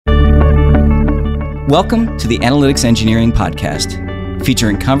Welcome to the Analytics Engineering Podcast,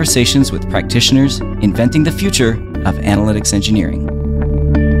 featuring conversations with practitioners inventing the future of analytics engineering.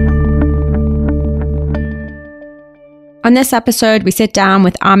 On this episode, we sit down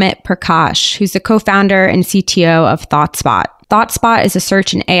with Amit Prakash, who's the co-founder and CTO of ThoughtSpot. ThoughtSpot is a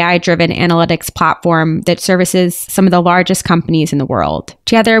search and AI-driven analytics platform that services some of the largest companies in the world.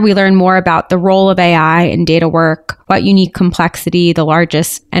 Together, we learn more about the role of AI in data work, what unique complexity the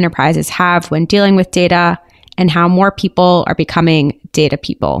largest enterprises have when dealing with data, and how more people are becoming data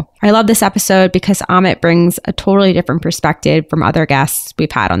people. I love this episode because Amit brings a totally different perspective from other guests we've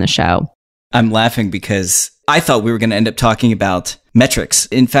had on the show. I'm laughing because I thought we were going to end up talking about metrics.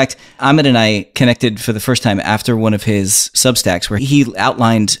 In fact, Amit and I connected for the first time after one of his Substacks where he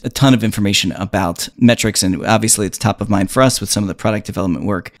outlined a ton of information about metrics. And obviously it's top of mind for us with some of the product development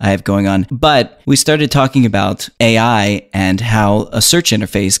work I have going on. But we started talking about AI and how a search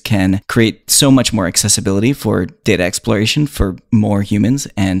interface can create so much more accessibility for data exploration for more humans.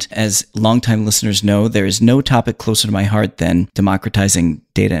 And as longtime listeners know, there is no topic closer to my heart than democratizing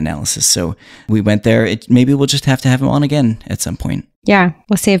data analysis. So we went there. Maybe we'll just have to have him on again at some point. Yeah,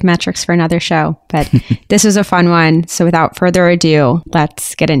 we'll save metrics for another show, but this was a fun one. So without further ado,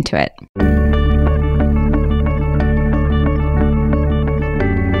 let's get into it.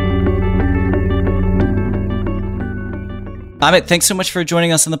 Amit, thanks so much for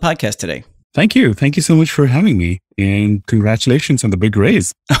joining us on the podcast today. Thank you. Thank you so much for having me. And congratulations on the big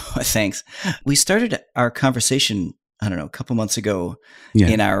raise. Oh, thanks. We started our conversation, I don't know, a couple months ago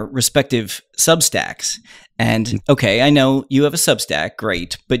in our respective Substacks. And okay, I know you have a Substack,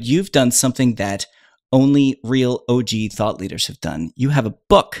 great, but you've done something that only real OG thought leaders have done. You have a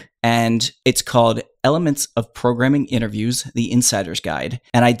book, and it's called Elements of Programming Interviews, The Insider's Guide.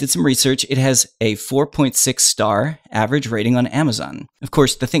 And I did some research. It has a 4.6 star average rating on Amazon. Of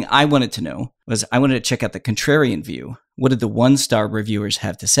course, the thing I wanted to know was I wanted to check out the contrarian view. What did the 1-star reviewers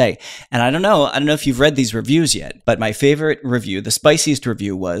have to say? And I don't know if you've read these reviews yet, but my favorite review, the spiciest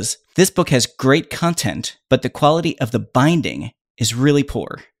review was, this book has great content, but the quality of the binding is really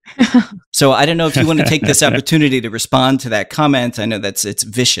poor. So I don't know if you want to take this opportunity to respond to that comment. I know it's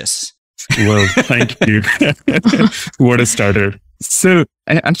vicious. Well, thank you. What a starter. So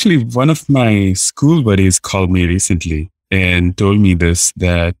actually, one of my school buddies called me recently and told me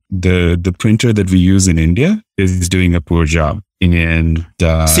that the printer that we use in India is doing a poor job. And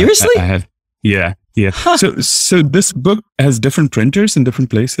seriously? Yeah. Huh. So this book has different printers in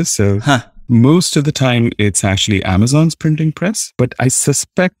different places. So most of the time it's actually Amazon's printing press, but I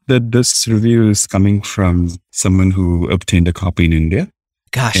suspect that this review is coming from someone who obtained a copy in India.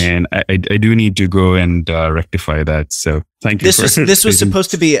 Gosh. And I do need to go and rectify that. So thank you. This was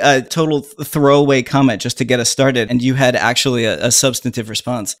supposed to be a total throwaway comment just to get us started. And you had actually a substantive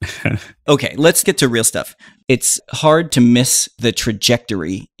response. Okay, let's get to real stuff. It's hard to miss the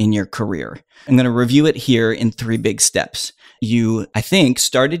trajectory in your career. I'm going to review it here in 3 big steps. You, I think,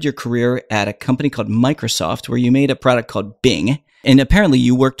 started your career at a company called Microsoft where you made a product called Bing. And apparently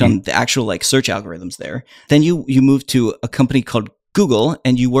you worked on the actual search algorithms there. Then you moved to a company called Google,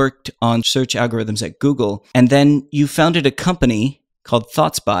 and you worked on search algorithms at Google. And then you founded a company called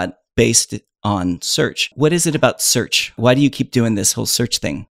ThoughtSpot based on search. What is it about search? Why do you keep doing this whole search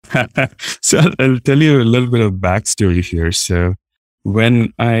thing? So I'll tell you a little bit of backstory here. So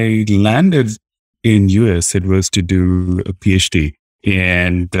when I landed in US, it was to do a PhD.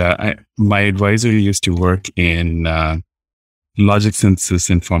 And my advisor used to work in logic synthesis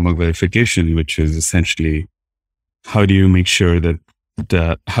and formal verification, which is essentially how do you make sure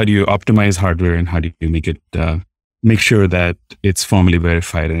that how do you optimize hardware and how do you make it make sure that it's formally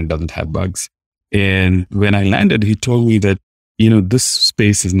verified and it doesn't have bugs. And when I landed, he told me that this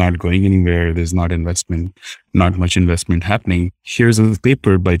space is not going anywhere. There's not much investment happening. Here's a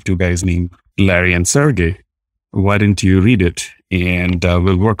paper by 2 guys named Larry and Sergey. Why don't you read it and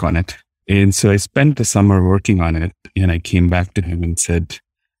we'll work on it. And so I spent the summer working on it, and I came back to him and said,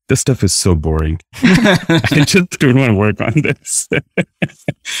 this stuff is so boring. I just don't want to work on this.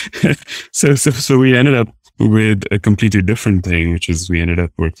 So we ended up with a completely different thing, which is we ended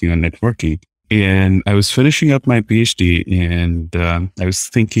up working on networking. And I was finishing up my PhD, and I was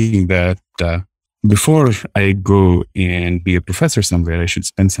thinking that before I go and be a professor somewhere, I should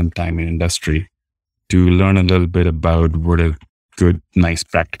spend some time in industry to learn a little bit about what are good, nice,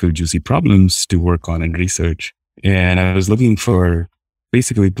 practical, juicy problems to work on and research. And I was looking for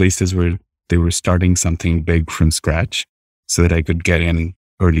basically places where they were starting something big from scratch so that I could get in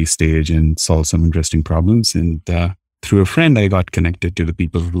early stage and solve some interesting problems. And through a friend, I got connected to the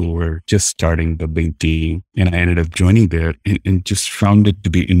people who were just starting the big team. And I ended up joining there and just found it to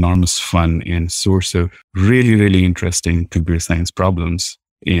be enormous fun and source of really, really interesting computer science problems,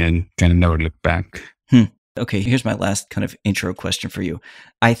 and kind of never looked back. Okay, here's my last kind of intro question for you.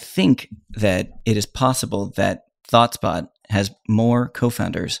 I think that it is possible that ThoughtSpot has more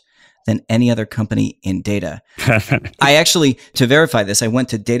co-founders than any other company in data. I actually, to verify this, I went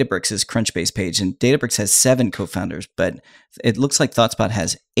to Databricks' Crunchbase page, and Databricks has 7 co-founders, but it looks like ThoughtSpot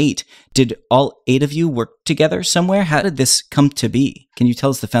has 8. Did all 8 of you work together somewhere? How did this come to be? Can you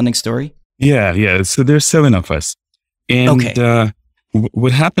tell us the founding story? Yeah. So there's 7 of us. And okay.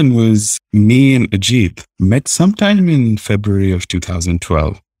 What happened was me and Ajit met sometime in February of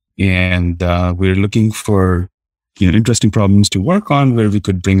 2012. And we were looking for interesting problems to work on where we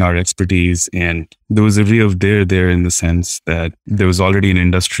could bring our expertise. And there was a real there in the sense that there was already an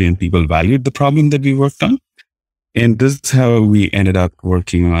industry and people valued the problem that we worked on. And this is how we ended up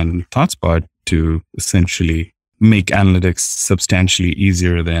working on ThoughtSpot to essentially make analytics substantially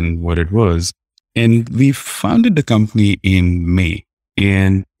easier than what it was. And we founded the company in May.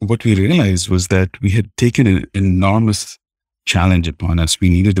 And what we realized was that we had taken an enormous challenge upon us. We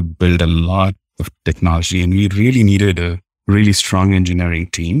needed to build a lot of technology, and we really needed a really strong engineering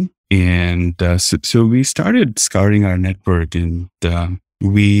team. And so we started scouring our network, and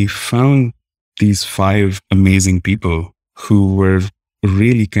we found these 5 amazing people who were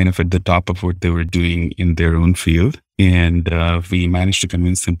really kind of at the top of what they were doing in their own field. And we managed to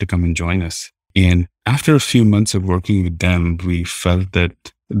convince them to come and join us. And after a few months of working with them, we felt that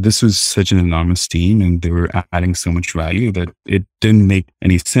this was such an enormous team and they were adding so much value that it didn't make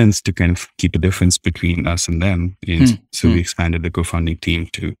any sense to kind of keep a difference between us and them. And so we expanded the co-founding team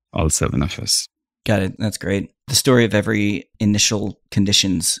to all 7 of us. Got it. That's great. The story of every initial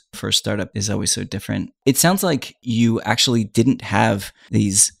conditions for a startup is always so different. It sounds like you actually didn't have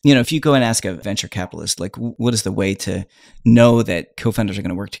these, if you go and ask a venture capitalist, like what is the way to know that co-founders are going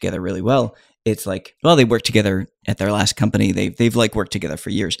to work together really well? It's like, well, they worked together at their last company. They've like worked together for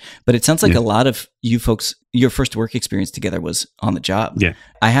years. But it sounds like a lot of you folks, your first work experience together was on the job. Yeah.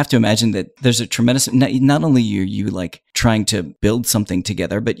 I have to imagine that there's a tremendous, not only are you like trying to build something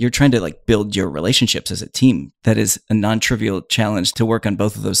together, but you're trying to like build your relationships as a team. That is a non-trivial challenge to work on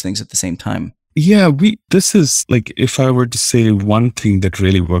both of those things at the same time. Yeah, this is like, if I were to say one thing that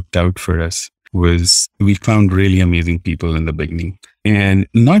really worked out for us was we found really amazing people in the beginning. And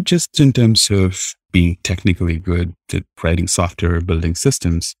not just in terms of being technically good at writing software or building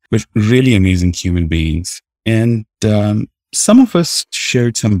systems, but really amazing human beings. And some of us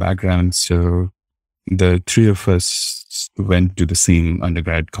shared some backgrounds. So the 3 of us went to the same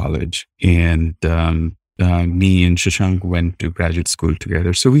undergrad college, and me and Shashank went to graduate school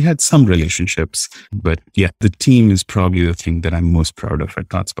together. So we had some relationships. But yeah, the team is probably the thing that I'm most proud of at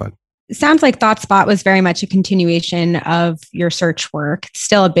ThoughtSpot. It sounds like ThoughtSpot was very much a continuation of your search work. It's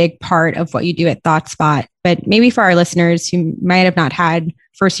still a big part of what you do at ThoughtSpot, but maybe for our listeners who might have not had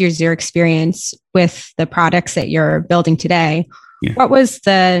first year's zero experience with the products that you're building today, what was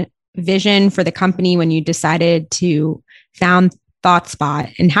the vision for the company when you decided to found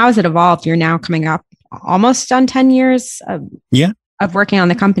ThoughtSpot, and how has it evolved? You're now coming up almost on 10 years of working on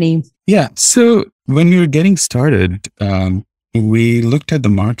the company. Yeah. So when we were getting started, we looked at the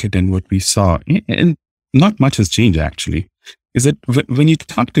market, and what we saw, and not much has changed actually, is that when you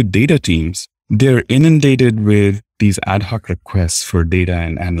talk to data teams, they're inundated with these ad hoc requests for data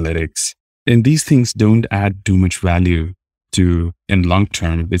and analytics. And these things don't add too much value to in long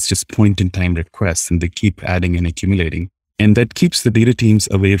term. It's just point in time requests, and they keep adding and accumulating. And that keeps the data teams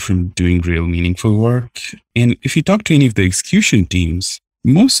away from doing real meaningful work. And if you talk to any of the execution teams,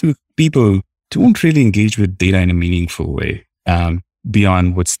 most of the people don't really engage with data in a meaningful way.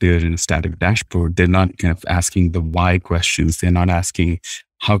 Beyond what's there in a static dashboard, they're not kind of asking the why questions. They're not asking,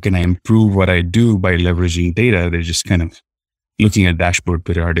 how can I improve what I do by leveraging data? They're just kind of looking at dashboard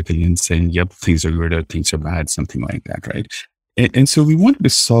periodically and saying, yep, things are good or things are bad, something like that, right? And so we wanted to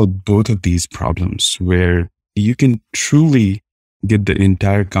solve both of these problems where you can truly get the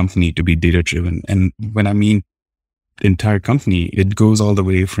entire company to be data-driven. And when I mean entire company, it goes all the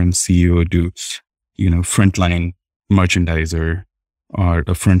way from CEO to, frontline merchandiser or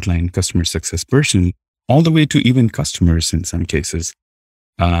a frontline customer success person, all the way to even customers in some cases,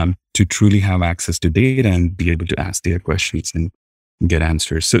 to truly have access to data and be able to ask data questions and get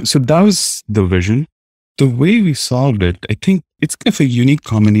answers. So that was the vision. The way we solved it, I think it's kind of a unique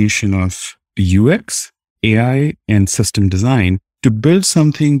combination of UX, AI, and system design to build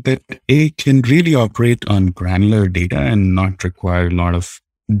something that can really operate on granular data and not require a lot of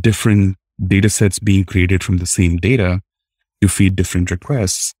different data sets being created from the same data to feed different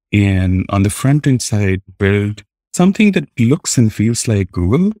requests. And on the front end side, build something that looks and feels like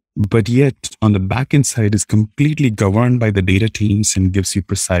Google, but yet on the back end side is completely governed by the data teams and gives you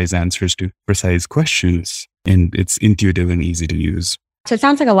precise answers to precise questions. And it's intuitive and easy to use. So it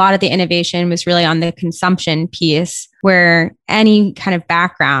sounds like a lot of the innovation was really on the consumption piece, where any kind of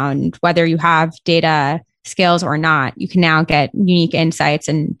background, whether you have data skills or not, you can now get unique insights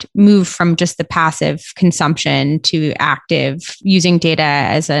and move from just the passive consumption to active, using data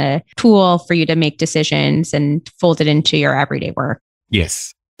as a tool for you to make decisions and fold it into your everyday work.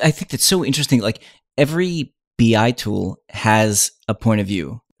 Yes. I think that's so interesting. Like every BI tool has a point of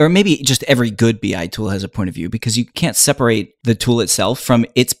view. Or maybe just every good BI tool has a point of view, because you can't separate the tool itself from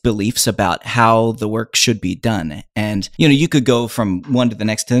its beliefs about how the work should be done. And, you could go from one to the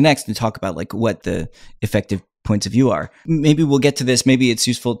next and talk about like what the effective points of view are. Maybe we'll get to this. Maybe it's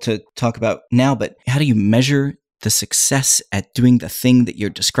useful to talk about now, but how do you measure the success at doing the thing that you're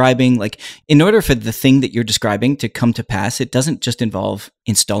describing? Like, in order for the thing that you're describing to come to pass, it doesn't just involve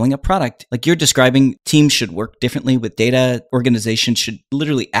installing a product. Like you're describing, teams should work differently with data, organizations should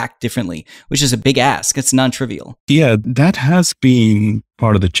literally act differently, which is a big ask. It's non-trivial. Yeah, that has been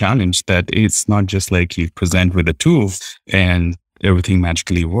part of the challenge, that it's not just like you present with a tool and everything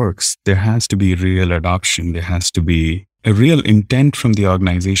magically works. There has to be real adoption. There has to be a real intent from the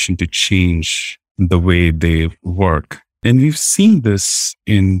organization to change the way they work. And we've seen this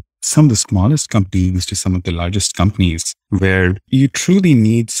in some of the smallest companies to some of the largest companies, where you truly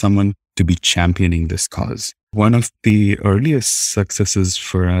need someone to be championing this cause. One of the earliest successes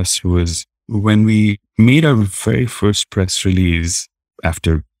for us was when we made our very first press release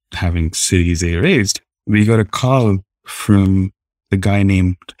after having Series A raised. We got a call from the guy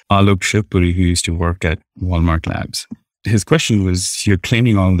named Alok Shivpuri, who used to work at Walmart Labs. His question was, "You're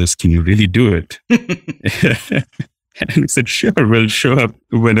claiming all this. Can you really do it?" And we said, "Sure, we'll show up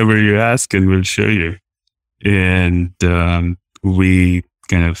whenever you ask and we'll show you." And we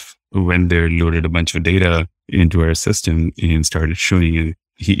kind of went there, loaded a bunch of data into our system and started showing it.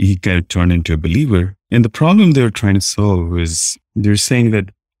 He kind of turned into a believer. And the problem they were trying to solve was, they're saying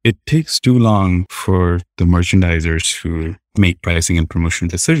that it takes too long for the merchandisers who make pricing and promotion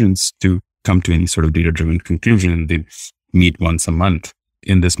decisions to come to any sort of data-driven conclusion. They meet once a month.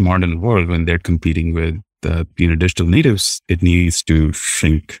 In this modern world, when they're competing with the digital natives, it needs to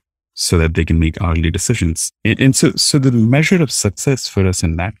shrink so that they can make hourly decisions. And so the measure of success for us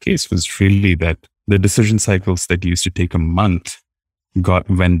in that case was really that the decision cycles that used to take a month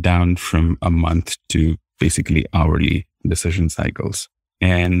went down from a month to basically hourly decision cycles.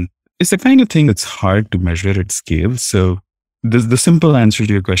 And it's the kind of thing that's hard to measure at scale. So the simple answer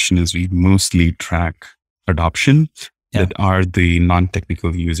to your question is, we mostly track adoption. Yeah. That are the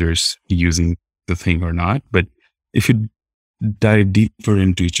non-technical users using the thing or not. But if you dive deeper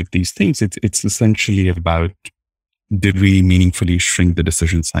into each of these things, it's essentially about, did we meaningfully shrink the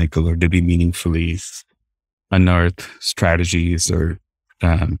decision cycle, or did we meaningfully unearth strategies or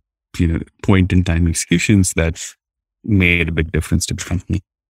point in time executions that made a big difference to the company?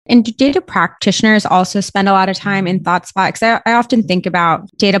 And do data practitioners also spend a lot of time in ThoughtSpot? Because I often think about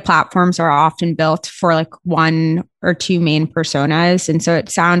data platforms are often built for like one or two main personas. And so it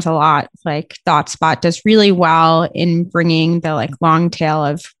sounds a lot like ThoughtSpot does really well in bringing the like long tail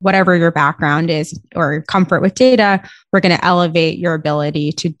of whatever your background is or comfort with data. We're going to elevate your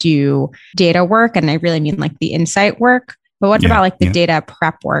ability to do data work. And I really mean like the insight work. But what about like the data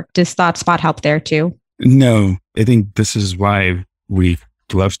prep work? Does ThoughtSpot help there too? No, I think this is why we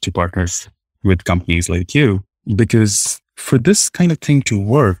love to partner with companies like you, because for this kind of thing to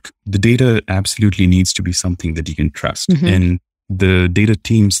work, the data absolutely needs to be something that you can trust. Mm-hmm. And the data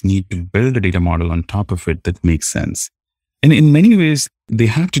teams need to build a data model on top of it that makes sense. And in many ways, they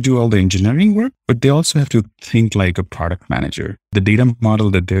have to do all the engineering work, but they also have to think like a product manager. The data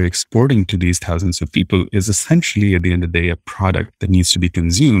model that they're exporting to these thousands of people is essentially, at the end of the day, a product that needs to be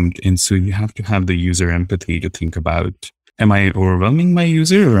consumed. And so you have to have the user empathy to think about, am I overwhelming my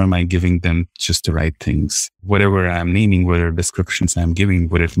user, or am I giving them just the right things? Whatever I'm naming, whatever descriptions I'm giving,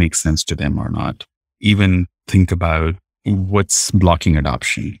 would it make sense to them or not? Even think about what's blocking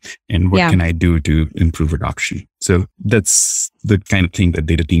adoption and what can I do to improve adoption? So that's the kind of thing that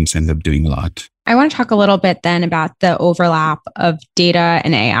data teams end up doing a lot. I want to talk a little bit then about the overlap of data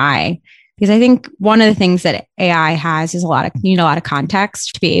and AI. Because I think one of the things that AI has is you need a lot of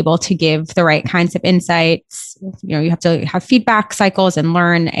context to be able to give the right kinds of insights. You have to have feedback cycles and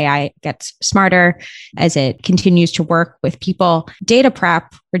learn. AI gets smarter as it continues to work with people. Data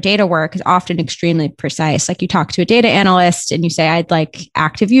prep or data work is often extremely precise. Like you talk to a data analyst and you say, I'd like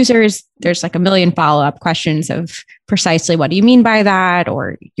active users there's like a million follow-up questions of precisely what do you mean by that?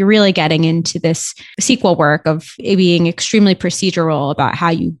 Or you're really getting into this SQL work of being extremely procedural about how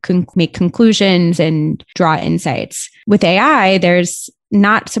you can make conclusions and draw insights. With AI, there's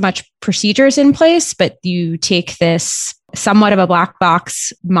not so much procedures in place, but you take this somewhat of a black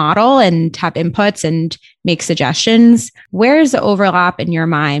box model and have inputs and make suggestions. Where's the overlap in your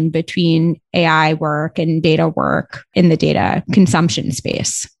mind between AI work and data work in the data consumption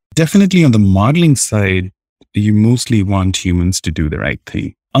space? Definitely on the modeling side, you mostly want humans to do the right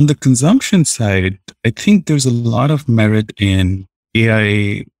thing. On the consumption side, I think there's a lot of merit in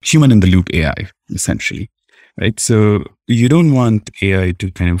AI, human in the loop AI, essentially. Right. So you don't want AI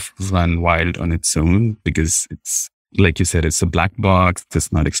to kind of run wild on its own because it's, like you said, it's a black box,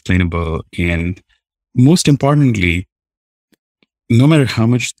 it's not explainable. And most importantly, no matter how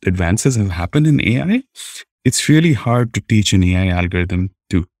much advances have happened in AI, it's really hard to teach an AI algorithm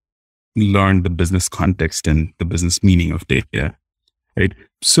to learn the business context and the business meaning of data. Right.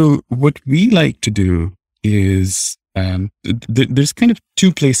 So what we like to do is there's kind of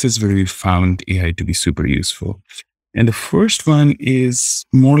two places where we found AI to be super useful. And the first one is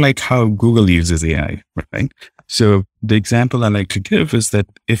more like how Google uses AI, right? So the example I like to give is that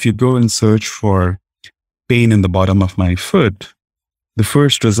if you go and search for pain in the bottom of my foot, the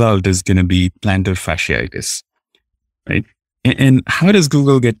first result is going to be plantar fasciitis, right? And how does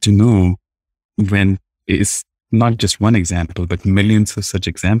Google get to know when it's not just one example, but millions of such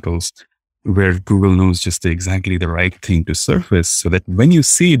examples where Google knows just exactly the right thing to surface so that when you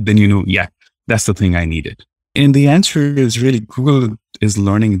see it, then you know, yeah, that's the thing I needed. And the answer is really Google is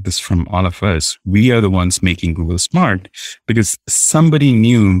learning this from all of us. We are the ones making Google smart because somebody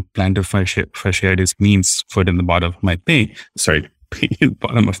knew plantar fasciitis means foot in the bottom of my pain in the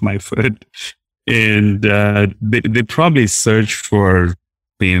bottom of my foot. And they probably searched for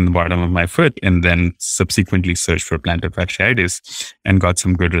pain in the bottom of my foot and then subsequently searched for plantar fasciitis and got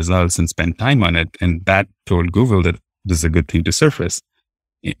some good results and spent time on it. And that told Google that this is a good thing to surface.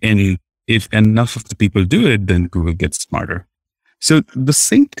 And if enough of the people do it, then Google gets smarter. So the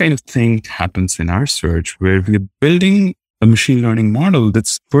same kind of thing happens in our search where we're building a machine learning model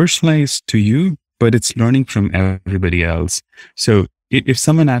that's personalized to you, but it's learning from everybody else. So if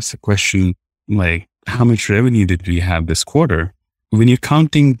someone asks a question like, how much revenue did we have this quarter? When you're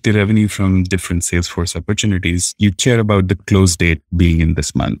counting the revenue from different Salesforce opportunities, you care about the close date being in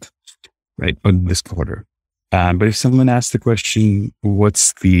this month, right? Or this quarter. But if someone asks the question,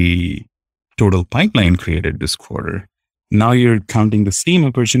 what's the total pipeline created this quarter? Now you're counting the same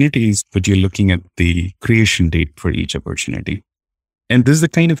opportunities, but you're looking at the creation date for each opportunity. And this is the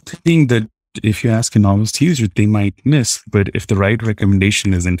kind of thing that if you ask a novice user, they might miss. But if the right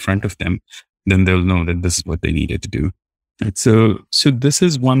recommendation is in front of them, then they'll know that this is what they needed to do. So this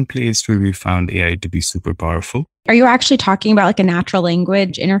is one place where we found AI to be super powerful. Are you actually talking about like a natural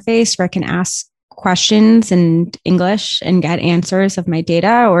language interface where I can ask questions in English and get answers of my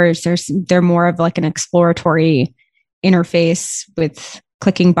data? Or is there more of like an exploratory interface with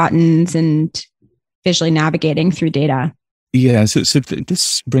clicking buttons and visually navigating through data? Yeah, so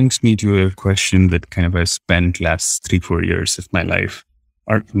this brings me to a question that kind of I spent last 3-4 years of my life,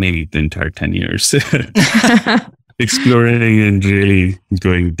 or maybe the entire 10 years. Exploring and really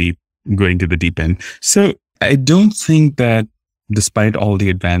going to the deep end. So I don't think that despite all the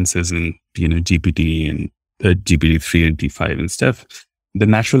advances in, GPT and GPT-3 and T5 and stuff, the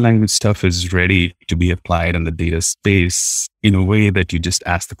natural language stuff is ready to be applied in the data space in a way that you just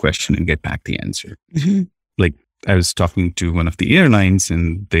ask the question and get back the answer. Mm-hmm. Like I was talking to one of the airlines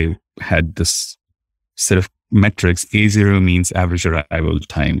and they had this set of metrics. A0 means average arrival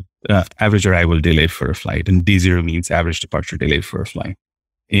time. Average arrival delay for a flight, and D0 means average departure delay for a flight.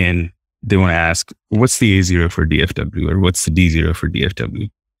 And they want to ask, what's the A0 for DFW or what's the D0 for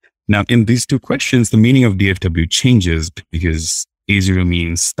DFW? Now, in these two questions, the meaning of DFW changes because A0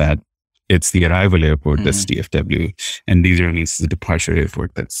 means that it's the arrival airport that's DFW, and D0 means the departure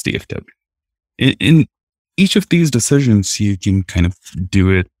airport that's DFW. In each of these decisions, you can kind of do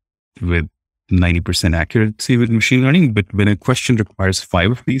it with 90% accuracy with machine learning, but when a question requires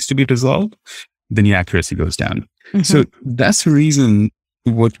 5 of these to be resolved, then your accuracy goes down. Mm-hmm. So that's the reason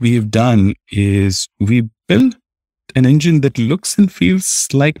what we have done is we built an engine that looks and feels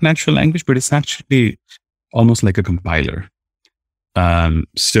like natural language, but it's actually almost like a compiler.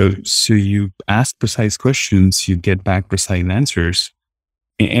 So you ask precise questions, you get back precise answers.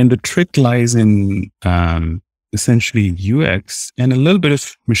 And the trick lies in essentially UX and a little bit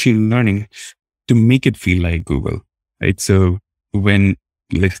of machine learning to make it feel like Google, right? So when,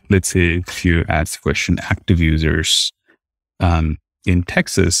 let's say if you ask the question, active users in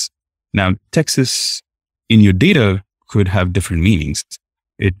Texas, Now, Texas in your data could have different meanings.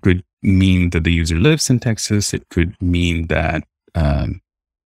 It could mean that the user lives in Texas. It could mean that,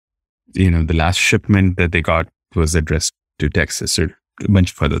 the last shipment that they got was addressed to Texas, or a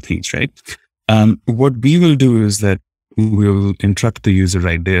bunch of other things, right? What we will do is that we'll interrupt the user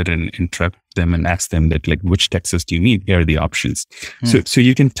right there and interrupt them and ask them that, like, which Texas do you need? Here are the options. So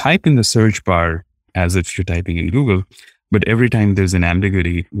you can type in the search bar as if you're typing in Google, but every time there's an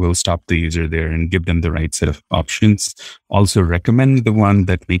ambiguity, we'll stop the user there and give them the right set of options. Also recommend the one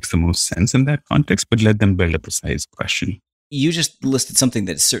that makes the most sense in that context, but let them build a precise question. You just listed something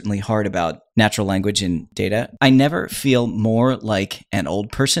that's certainly hard about natural language in data. I never feel more like an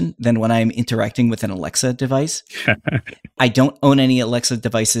old person than when I'm interacting with an Alexa device. I don't own any Alexa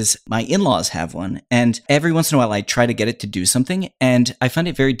devices. My in-laws have one. And every once in a while, I try to get it to do something. And I find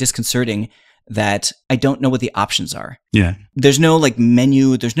it very disconcerting that I don't know what the options are. Yeah. There's no like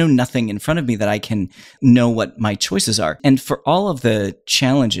menu, there's no nothing in front of me that I can know what my choices are. And for all of the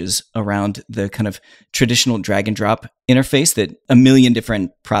challenges around the kind of traditional drag and drop interface that a million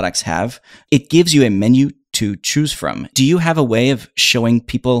different products have, it gives you a menu to choose from. Do you have a way of showing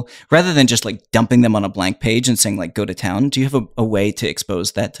people, rather than just like dumping them on a blank page and saying like, go to town, do you have a way to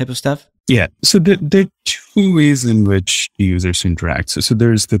expose that type of stuff? Yeah. So there are two ways in which users interact. So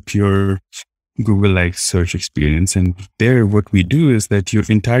there's the pure Google-like search experience. And there, what we do is that your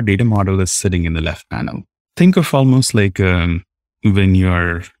entire data model is sitting in the left panel. Think of almost like when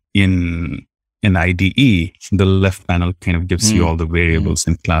you're in an IDE, the left panel kind of gives you all the variables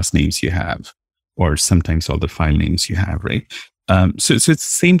and class names you have, or sometimes all the file names you have, right? So it's the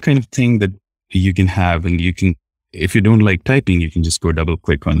same kind of thing that you can have, and you can, if you don't like typing, you can just go double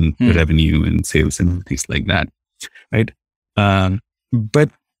click on the revenue and sales and things like that, right? But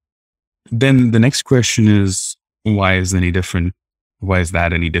then the next question is, why is that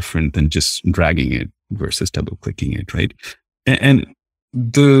any different than just dragging it versus double clicking it, right? And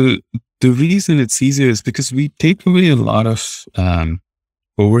the reason it's easier is because we take away a lot of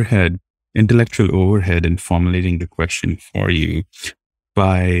intellectual overhead in formulating the question for you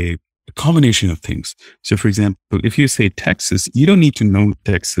by a combination of things. So for example, if you say Texas, you don't need to know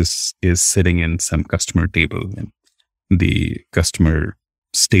Texas is sitting in some customer table in the customer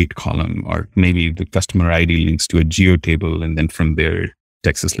state column, or maybe the customer ID links to a geo table, and then from there,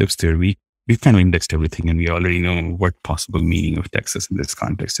 Texas lives there. We've kind of indexed everything, and we already know what possible meaning of Texas in this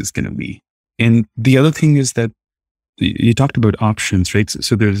context is going to be. And the other thing is that you talked about options, right?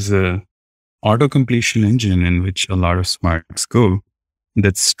 So there's a auto completion engine in which a lot of smarts go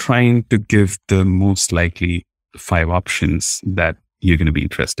that's trying to give the most likely 5 options that you're going to be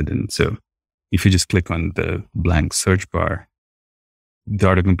interested in. So if you just click on the blank search bar, the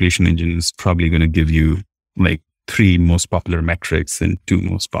auto completion engine is probably going to give you like 3 most popular metrics and 2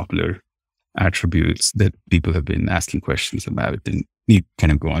 most popular attributes that people have been asking questions about, and you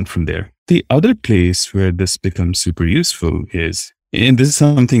kind of go on from there. The other place where this becomes super useful is, and this is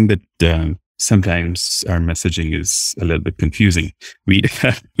something that sometimes our messaging is a little bit confusing. We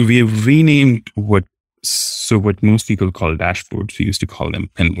have renamed what most people call dashboards. We used to call them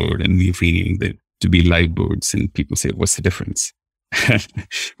penboard, and we've renamed them to be live boards. And people say, what's the difference?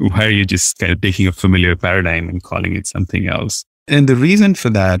 Why are you just kind of taking a familiar paradigm and calling it something else? And the reason for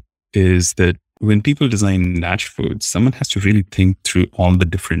that is that when people design dashboards, someone has to really think through all the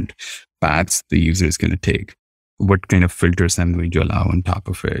different paths the user is going to take. What kind of filters I'm going to allow on top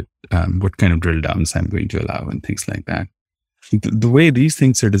of it, what kind of drill downs I'm going to allow, and things like that. The way these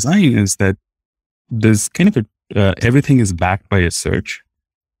things are designed is that there's kind of everything is backed by a search,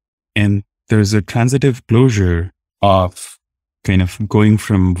 and there's a transitive closure of kind of going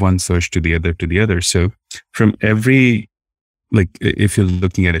from one search to the other. So from every, like if you're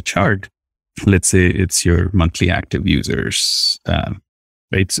looking at a chart, let's say it's your monthly active users,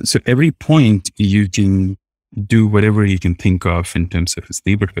 right? So every point you can do whatever you can think of in terms of its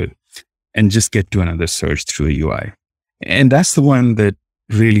neighborhood and just get to another search through a UI. And that's the one that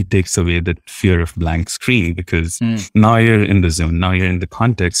really takes away that fear of blank screen, because now you're in the zone, now you're in the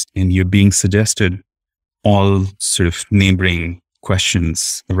context, and you're being suggested all sort of neighboring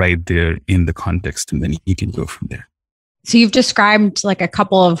questions right there in the context, and then you can go from there. So you've described like a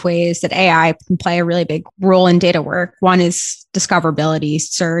couple of ways that AI can play a really big role in data work. One is discoverability,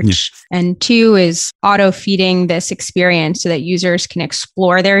 search, and 2 is auto feeding this experience so that users can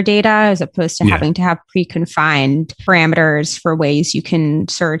explore their data as opposed to having to have preconfined parameters for ways you can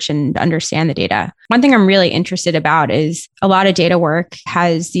search and understand the data. One thing I'm really interested about is a lot of data work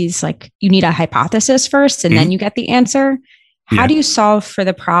has these, like, you need a hypothesis first and then you get the answer. How do you solve for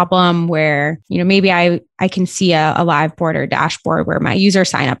the problem where, maybe I can see a live board or dashboard where my user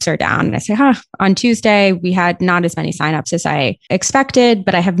signups are down and I say, on Tuesday, we had not as many signups as I expected,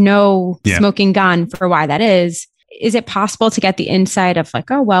 but I have no smoking gun for why that is. Is it possible to get the insight of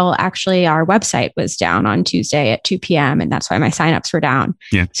like, oh, well, actually our website was down on Tuesday at 2 p.m. and that's why my signups were down.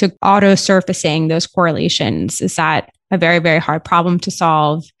 Yeah. So auto surfacing those correlations, is that a very, very hard problem to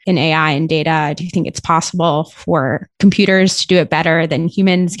solve in AI and data? Do you think it's possible for computers to do it better than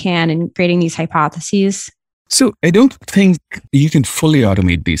humans can in creating these hypotheses? So I don't think you can fully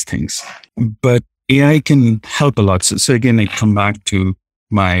automate these things, but AI can help a lot. So again, I come back to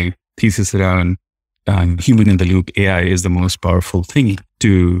my thesis around human in the loop. AI is the most powerful thing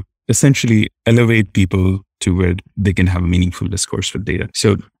to essentially elevate people to where they can have a meaningful discourse with data.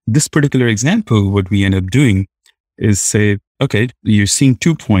 So this particular example, what we end up doing is say, okay, you're seeing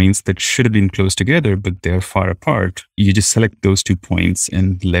 2 points that should have been close together, but they're far apart. You just select those 2 points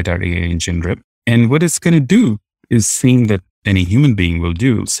and let our AI engine rip. And what it's going to do is same that any human being will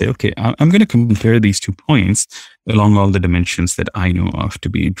do. Say, okay, I'm going to compare these 2 points along all the dimensions that I know of to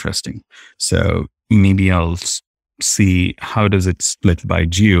be interesting. So maybe I'll see how does it split by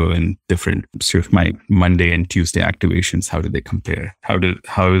geo and different sort of my Monday and Tuesday activations. How do they compare?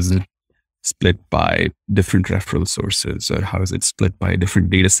 How is it split by different referral sources, or how is it split by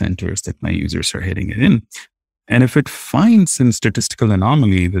different data centers that my users are hitting it in? And if it finds some statistical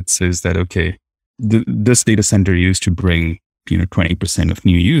anomaly that says that, okay, this data center used to bring 20% of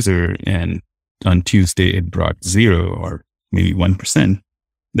new user, and on Tuesday it brought 0 or maybe 1%,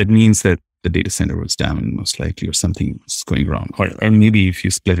 that means that the data center was down most likely, or something was going wrong. Or maybe if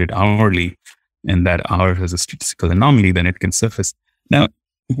you split it hourly and that hour has a statistical anomaly, then it can surface. Now,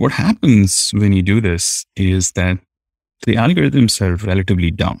 what happens when you do this is that the algorithms are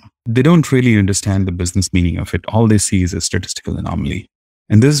relatively dumb. They don't really understand the business meaning of it. All they see is a statistical anomaly.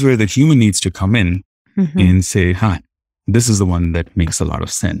 And this is where the human needs to come in and say, this is the one that makes a lot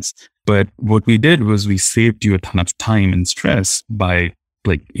of sense. But what we did was we saved you a ton of time and stress by,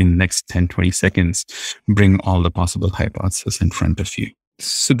 like, in the next 10, 20 seconds, bring all the possible hypotheses in front of you.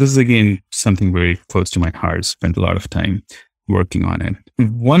 So this is, again, something very close to my heart. Spent a lot of time working on it.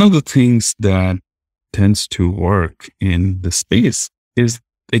 One of the things that tends to work in the space is,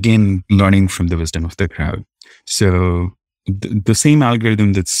 again, learning from the wisdom of the crowd. So the same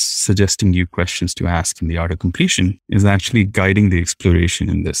algorithm that's suggesting you questions to ask in the auto completion is actually guiding the exploration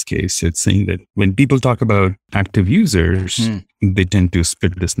in this case. It's saying that when people talk about active users, they tend to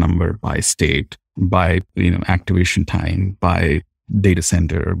split this number by state, by activation time, by data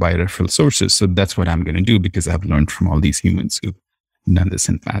center, or by referral sources. So that's what I'm going to do because I've learned from all these humans who've done this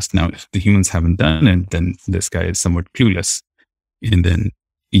in the past. Now, if the humans haven't done it, then this guy is somewhat clueless. And then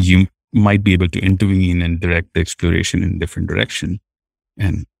you might be able to intervene and direct the exploration in a different direction.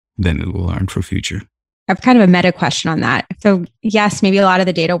 And then it will learn for future. I have kind of a meta question on that. So yes, maybe a lot of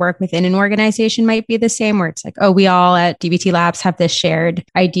the data work within an organization might be the same, where it's like, oh, we all at DBT Labs have this shared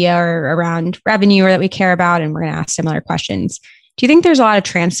idea or around revenue or that we care about, and we're going to ask similar questions. Do you think there's a lot of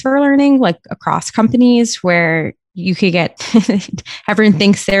transfer learning, like across companies, where you could get, everyone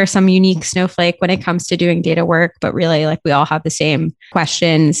thinks there's some unique snowflake when it comes to doing data work, but really like we all have the same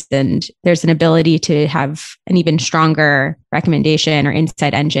questions, and there's an ability to have an even stronger recommendation or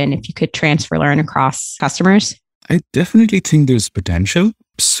insight engine if you could transfer learn across customers? I definitely think there's potential.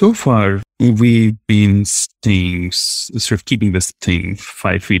 So far, we've been staying, sort of keeping this thing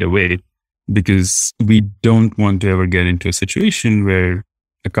 5 feet away, because we don't want to ever get into a situation where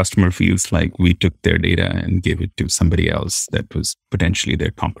a customer feels like we took their data and gave it to somebody else that was potentially their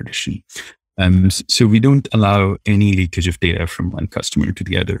competition. So we don't allow any leakage of data from one customer to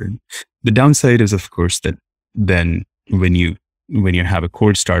the other. And the downside is, of course, that then when you have a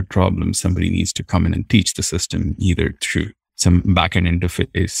cold start problem, somebody needs to come in and teach the system, either through some backend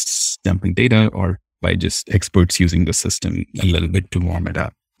interface dumping data or by just experts using the system a little bit to warm it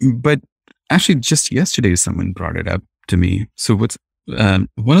up. But actually, just yesterday, someone brought it up to me. So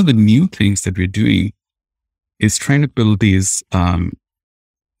one of the new things that we're doing is trying to build these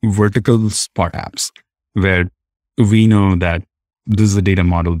vertical spot apps where we know that this is a data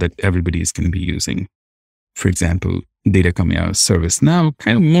model that everybody is going to be using. For example, data coming out of ServiceNow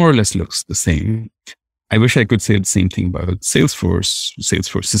kind of more or less looks the same. I wish I could say the same thing about Salesforce.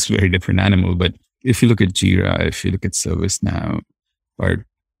 Salesforce is a very different animal, but if you look at Jira, if you look at ServiceNow, or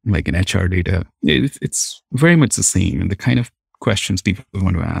like an HR data, it's very much the same. And the kind of questions people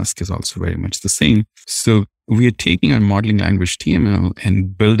want to ask is also very much the same. So we are taking our modeling language TML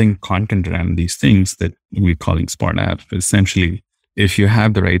and building content around these things that we're calling spot apps. Essentially, if you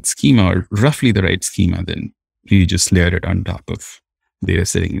have the right schema or roughly the right schema, then you just layer it on top of data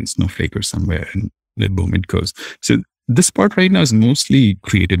sitting in Snowflake or somewhere, and boom, it goes. So this part right now is mostly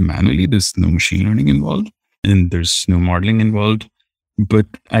created manually. There's no machine learning involved and there's no modeling involved. But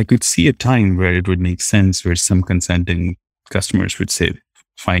I could see a time where it would make sense, where some consenting customers would say,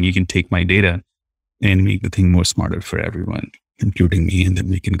 fine, you can take my data and make the thing more smarter for everyone, including me, and then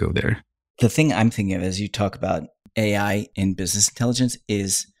we can go there. The thing I'm thinking of as you talk about AI in business intelligence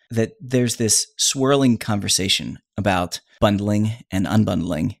is that there's this swirling conversation about bundling and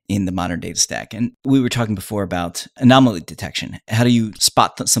unbundling in the modern data stack. And we were talking before about anomaly detection. How do you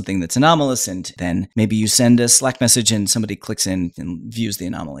spot something that's anomalous? And then maybe you send a Slack message and somebody clicks in and views the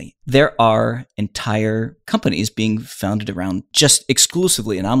anomaly. There are entire companies being founded around just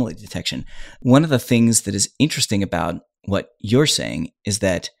exclusively anomaly detection. One of the things that is interesting about what you're saying is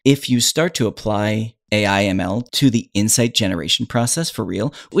that if you start to apply AI ML to the insight generation process for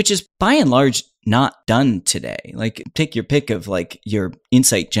real, which is by and large not done today. Like take your pick of like your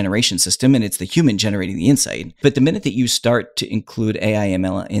insight generation system and it's the human generating the insight. But the minute that you start to include AI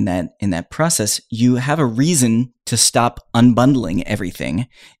ML in that process, you have a reason to stop unbundling everything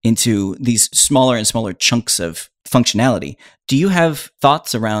into these smaller and smaller chunks of functionality. Do you have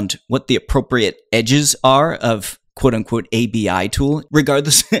thoughts around what the appropriate edges are of quote unquote ABI tool,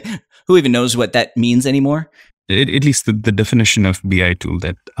 regardless who even knows what that means anymore? At least the definition of BI tool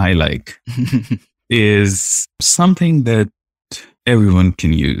that I like is something that everyone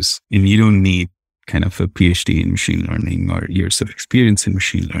can use. And you don't need kind of a PhD in machine learning or years of experience in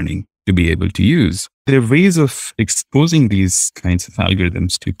machine learning to be able to use. There are ways of exposing these kinds of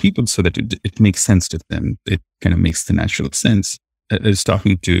algorithms to people so that it makes sense to them. It kind of makes the natural sense. I was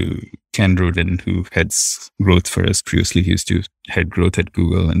talking to Ken Rodin, who heads growth for us. Previously, he used to head growth at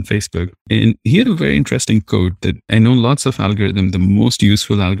Google and Facebook. And he had a very interesting quote that I know lots of algorithm. The most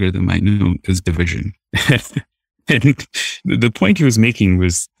useful algorithm I know is division. And the point he was making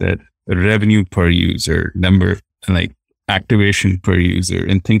was that revenue per user, number, like activation per user,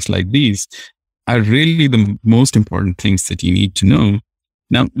 and things like these are really the most important things that you need to know.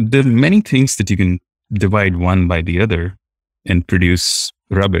 Now, there are many things that you can divide one by the other and produce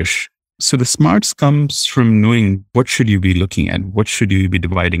rubbish. So the smarts comes from knowing what should you be looking at, what should you be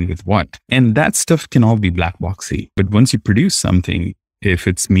dividing with what. And that stuff can all be black boxy. But once you produce something, if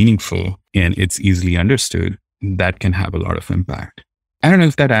it's meaningful and it's easily understood, that can have a lot of impact. I don't know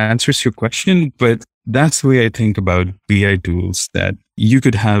if that answers your question, but that's the way I think about BI tools, that you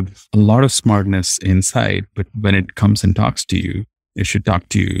could have a lot of smartness inside, but when it comes and talks to you, it should talk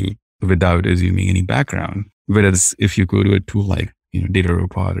to you without assuming any background. Whereas if you go to a tool like Data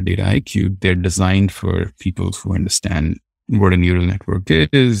Robot or Data IQ, they're designed for people who understand what a neural network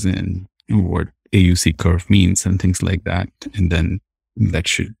is and what AUC curve means and things like that. And then that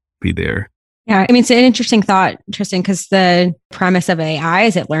should be there. Yeah, I mean, it's an interesting thought, Tristan, because the premise of AI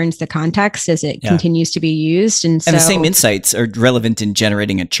is it learns the context as it continues to be used. And the same insights are relevant in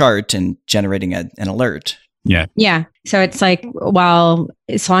generating a chart and generating an alert. Yeah. Yeah. So it's like, well,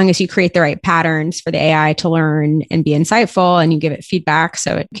 as long as you create the right patterns for the AI to learn and be insightful and you give it feedback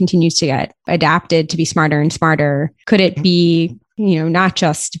so it continues to get adapted to be smarter and smarter, could it be, not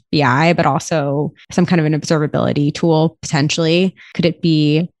just BI, but also some kind of an observability tool potentially? Could it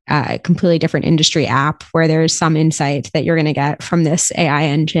be a completely different industry app where there's some insight that you're going to get from this AI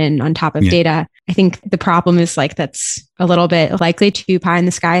engine on top of data? I think the problem is like that's a little bit likely too pie in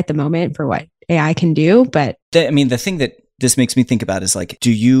the sky at the moment for what AI can do. But the thing that this makes me think about is like,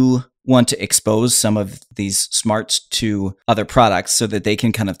 do you want to expose some of these smarts to other products so that they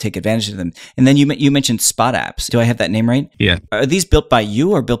can kind of take advantage of them? And then you mentioned Spot apps. Do I have that name right? Yeah. Are these built by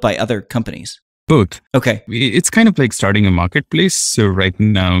you or built by other companies? Both. Okay. It's kind of like starting a marketplace. So right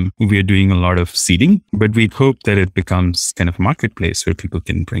now we are doing a lot of seeding, but we hope that it becomes kind of a marketplace where people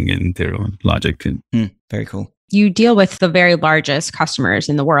can bring in their own logic. Very cool. You deal with the very largest customers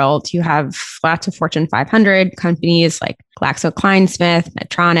in the world. You have lots of Fortune 500 companies like GlaxoSmithKline,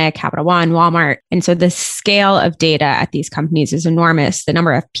 Medtronic, Capital One, Walmart. And so the scale of data at these companies is enormous. The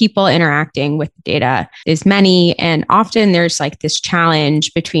number of people interacting with the data is many. And often there's like this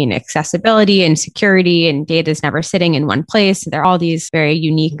challenge between accessibility and security, and data is never sitting in one place. There are all these very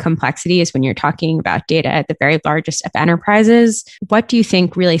unique complexities when you're talking about data at the very largest of enterprises. What do you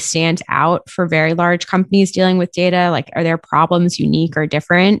think really stands out for very large companies dealing with data? Like, are there problems unique or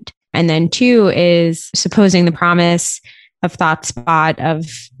different? And then two is supposing the promise of ThoughtSpot of,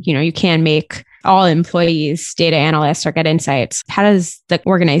 you can make all employees data analysts or get insights. How does the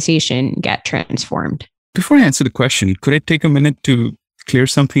organization get transformed? Before I answer the question, could I take a minute to clear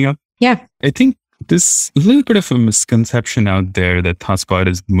something up? Yeah. I think there's a little bit of a misconception out there that ThoughtSpot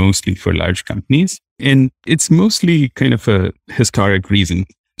is mostly for large companies. And it's mostly kind of a historic reason.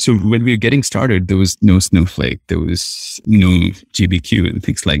 So when we were getting started, there was no Snowflake, there was no GBQ and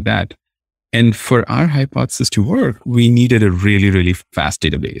things like that. And for our hypothesis to work, we needed a really, really fast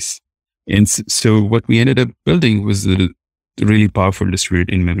database. And so what we ended up building was a really powerful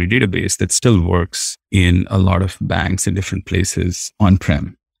distributed in-memory database that still works in a lot of banks in different places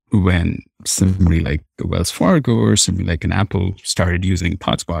on-prem. When somebody like Wells Fargo or somebody like an Apple started using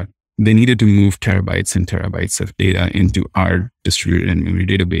ThoughtSpot, they needed to move terabytes and terabytes of data into our distributed in-memory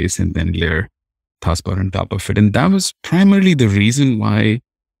database and then layer ThoughtSpot on top of it. And that was primarily the reason why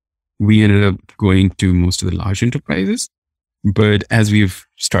we ended up going to most of the large enterprises. But as we've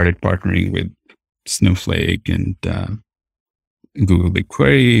started partnering with Snowflake and Google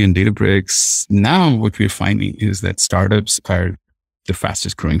BigQuery and Databricks, now what we're finding is that startups are the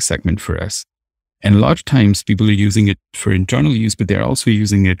fastest growing segment for us. And a lot of times people are using it for internal use, but they're also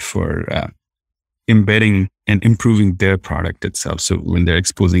using it for embedding and improving their product itself. So when they're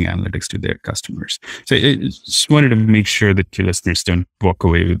exposing analytics to their customers. So I just wanted to make sure that your listeners don't walk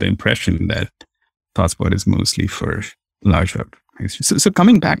away with the impression that ThoughtSpot is mostly for large organizations. So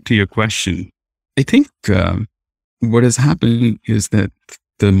coming back to your question, I think what has happened is that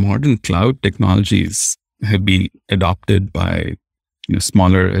the modern cloud technologies have been adopted by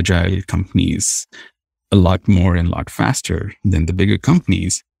smaller agile companies a lot more and a lot faster than the bigger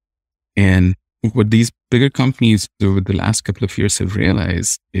companies. And what these bigger companies over the last couple of years have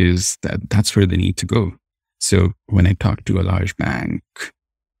realized is that that's where they need to go. So when I talk to a large bank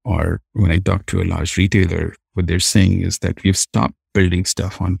or when I talk to a large retailer, what they're saying is that we've stopped building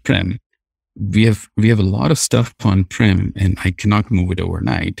stuff on-prem. We have a lot of stuff on-prem and I cannot move it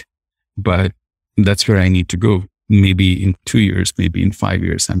overnight, but that's where I need to go. Maybe in 2 years, maybe in 5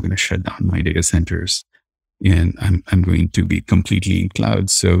 years, I'm going to shut down my data centers and I'm going to be completely in cloud.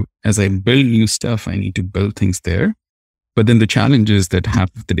 So as I build new stuff, I need to build things there. But then the challenge is that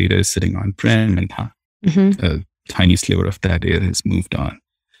half of the data is sitting on-prem and a tiny sliver of that data has moved on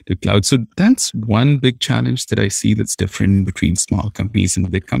to cloud. So that's one big challenge that I see that's different between small companies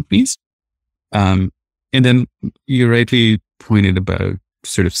and big companies. And then you rightly pointed about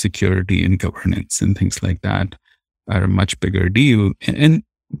sort of security and governance and things like that are a much bigger deal. And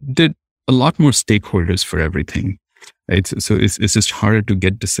did a lot more stakeholders for everything, right? So it's just harder to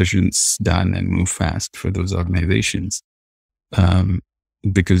get decisions done and move fast for those organizations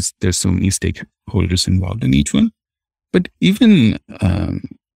because there's so many stakeholders involved in each one. But even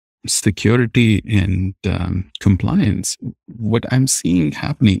security and compliance, what I'm seeing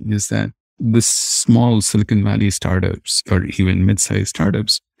happening is that the small Silicon Valley startups or even mid-sized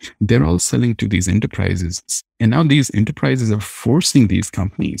startups, they're all selling to these enterprises. And now these enterprises are forcing these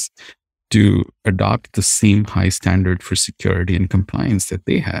companies to adopt the same high standard for security and compliance that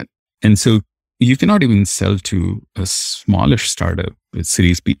they had. And so you cannot even sell to a smallish startup, a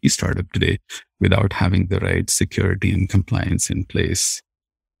Series B startup today, without having the right security and compliance in place.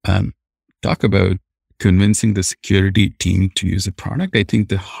 Talk about convincing the security team to use a product. I think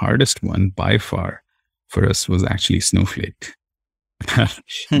the hardest one by far for us was actually Snowflake.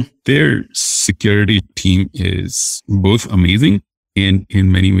 Their security team is both amazing and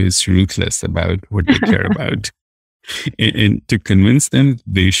in many ways ruthless about what they care about. And to convince them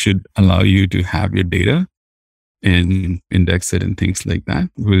they should allow you to have your data and index it and things like that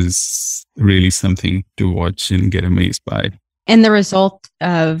was really something to watch and get amazed by. And the result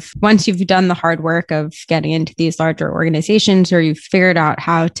of once you've done the hard work of getting into these larger organizations, or you've figured out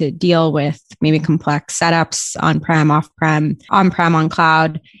how to deal with maybe complex setups on-prem, off-prem, on-prem, on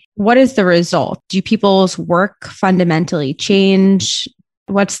cloud, what is the result? Do people's work fundamentally change?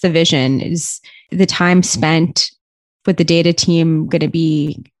 What's the vision? Is the time spent with the data team going to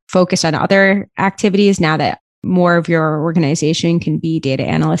be focused on other activities now that more of your organization can be data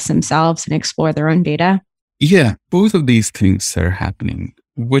analysts themselves and explore their own data? Yeah, both of these things are happening.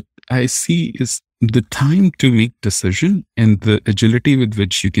 What I see is the time to make decision and the agility with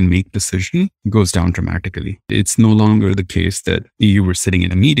which you can make decision goes down dramatically. It's no longer the case that you were sitting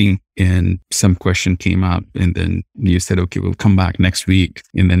in a meeting and some question came up and then you said, okay, we'll come back next week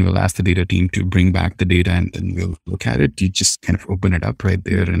and then we'll ask the data team to bring back the data and then we'll look at it. You just kind of open it up right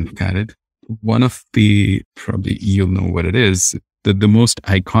there and look at it. One of the, probably you'll know what it is, the most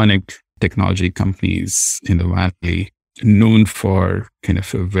iconic technology companies in the Valley, known for kind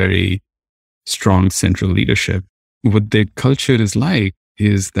of a very strong central leadership. What their culture is like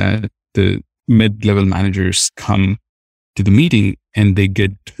is that the mid-level managers come to the meeting and they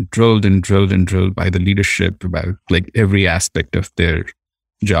get drilled and drilled and drilled by the leadership about like every aspect of their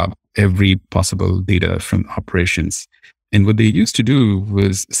job, every possible data from operations. And what they used to do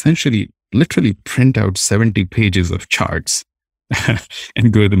was essentially literally print out 70 pages of charts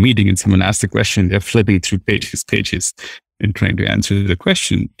and go to the meeting and someone asks the question, they're flipping through pages and trying to answer the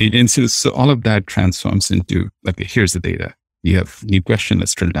question. And so all of that transforms into, okay, here's the data. You have new question,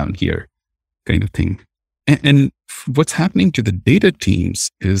 let's drill down here kind of thing. And what's happening to the data teams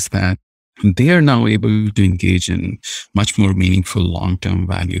is that they are now able to engage in much more meaningful long-term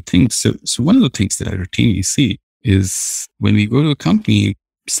value things. So one of the things that I routinely see is when we go to a company,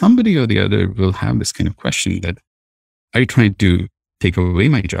 somebody or the other will have this kind of question that, are you trying to take away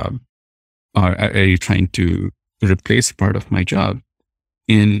my job? Or are you trying to replace part of my job?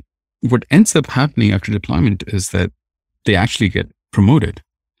 And what ends up happening after deployment is that they actually get promoted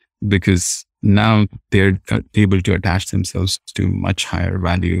because now they're able to attach themselves to much higher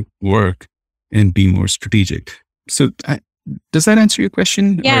value work and be more strategic. So does that answer your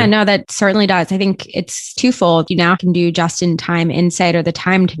question? Yeah, no, that certainly does. I think it's twofold. You now can do just-in-time insight, or the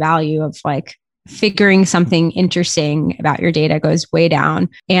time to value of like figuring something interesting about your data goes way down.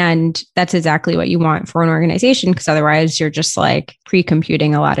 And that's exactly what you want for an organization, because otherwise you're just like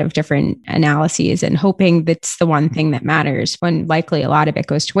pre-computing a lot of different analyses and hoping that's the one thing that matters, when likely a lot of it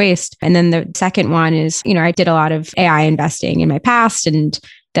goes to waste. And then the second one is, I did a lot of AI investing in my past, and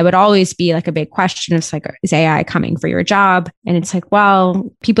that would always be like a big question. It's like, is AI coming for your job? And it's like,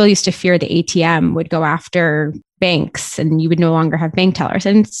 well, people used to fear the ATM would go after banks and you would no longer have bank tellers.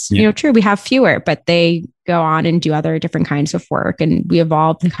 And it's, true, we have fewer, but they go on and do other different kinds of work. And we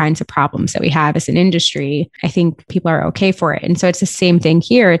evolve the kinds of problems that we have as an industry. I think people are okay for it. And so it's the same thing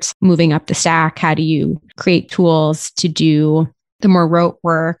here. It's moving up the stack. How do you create tools to do the more rote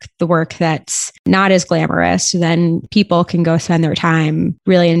work, the work that's not as glamorous? Then people can go spend their time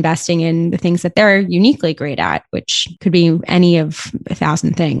really investing in the things that they're uniquely great at, which could be any of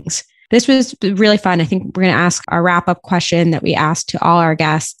 1,000 things. This was really fun. I think we're going to ask our wrap-up question that we asked to all our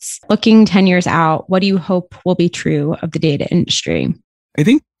guests. Looking 10 years out, what do you hope will be true of the data industry? I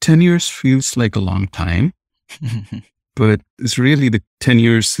think 10 years feels like a long time, but it's really the 10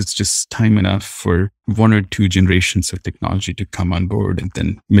 years is just time enough for 1 or 2 generations of technology to come on board and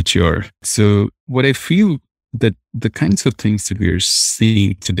then mature. So what I feel that the kinds of things that we are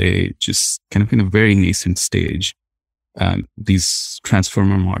seeing today, just kind of in a very nascent stage, these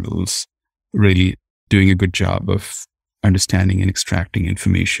transformer models really doing a good job of understanding and extracting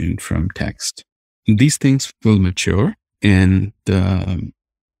information from text. These things will mature, and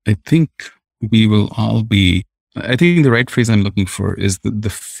I think we will all be, I think the right phrase I'm looking for is the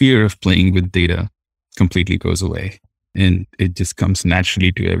fear of playing with data completely goes away. And it just comes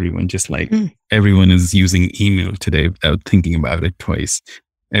naturally to everyone, just like everyone is using email today without thinking about it twice.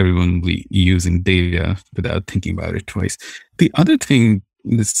 Everyone will be using data without thinking about it twice. The other thing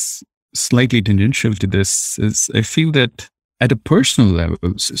that's slightly tangential to this is I feel that at a personal level,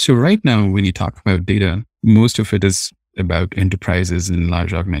 so right now when you talk about data, most of it is about enterprises and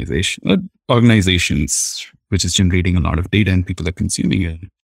large organizations, which is generating a lot of data and people are consuming it.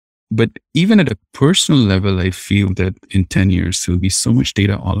 But even at a personal level, I feel that in 10 years, there will be so much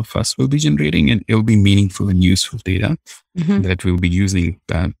data all of us will be generating, and it will be meaningful and useful data that we'll be using.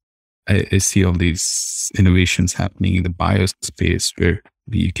 I see all these innovations happening in the bio space where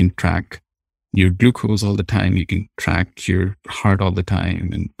you can track your glucose all the time, you can track your heart all the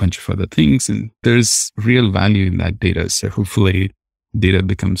time, and a bunch of other things. And there's real value in that data. So hopefully data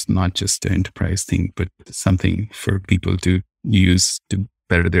becomes not just an enterprise thing, but something for people to use to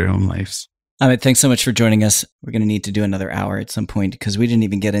better their own lives. Amit, thanks so much for joining us. We're going to need to do another hour at some point because we didn't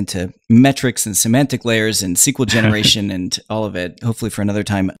even get into metrics and semantic layers and SQL generation and all of it, hopefully for another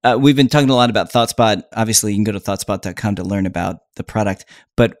time. We've been talking a lot about ThoughtSpot. Obviously, you can go to thoughtspot.com to learn about the product,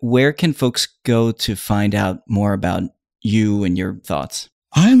 but where can folks go to find out more about you and your thoughts?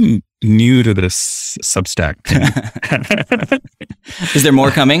 I'm new to this Substack thing. Is there more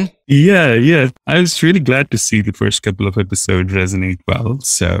coming? Yeah. I was really glad to see the first couple of episodes resonate well.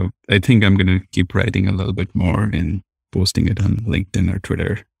 So I think I'm going to keep writing a little bit more and posting it on LinkedIn or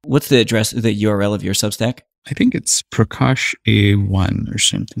Twitter. What's the address, the URL of your Substack? I think it's Prakash A1 or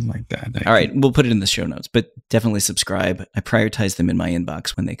something like that. All right. We'll put it in the show notes, but definitely subscribe. I prioritize them in my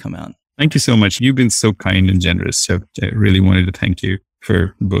inbox when they come out. Thank you so much. You've been so kind and generous. So I really wanted to thank you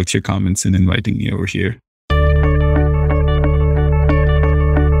for both your comments and inviting me over here.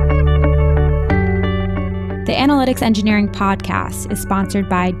 The Analytics Engineering Podcast is sponsored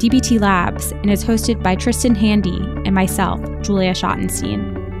by DBT Labs and is hosted by Tristan Handy and myself, Julia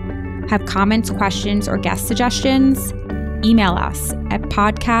Schottenstein. Have comments, questions, or guest suggestions? Email us at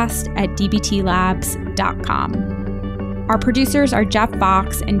podcast@dbtlabs.com. Our producers are Jeff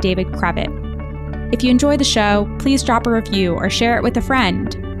Fox and David Krevitt. If you enjoy the show, please drop a review or share it with a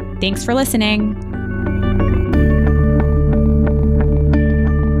friend. Thanks for listening.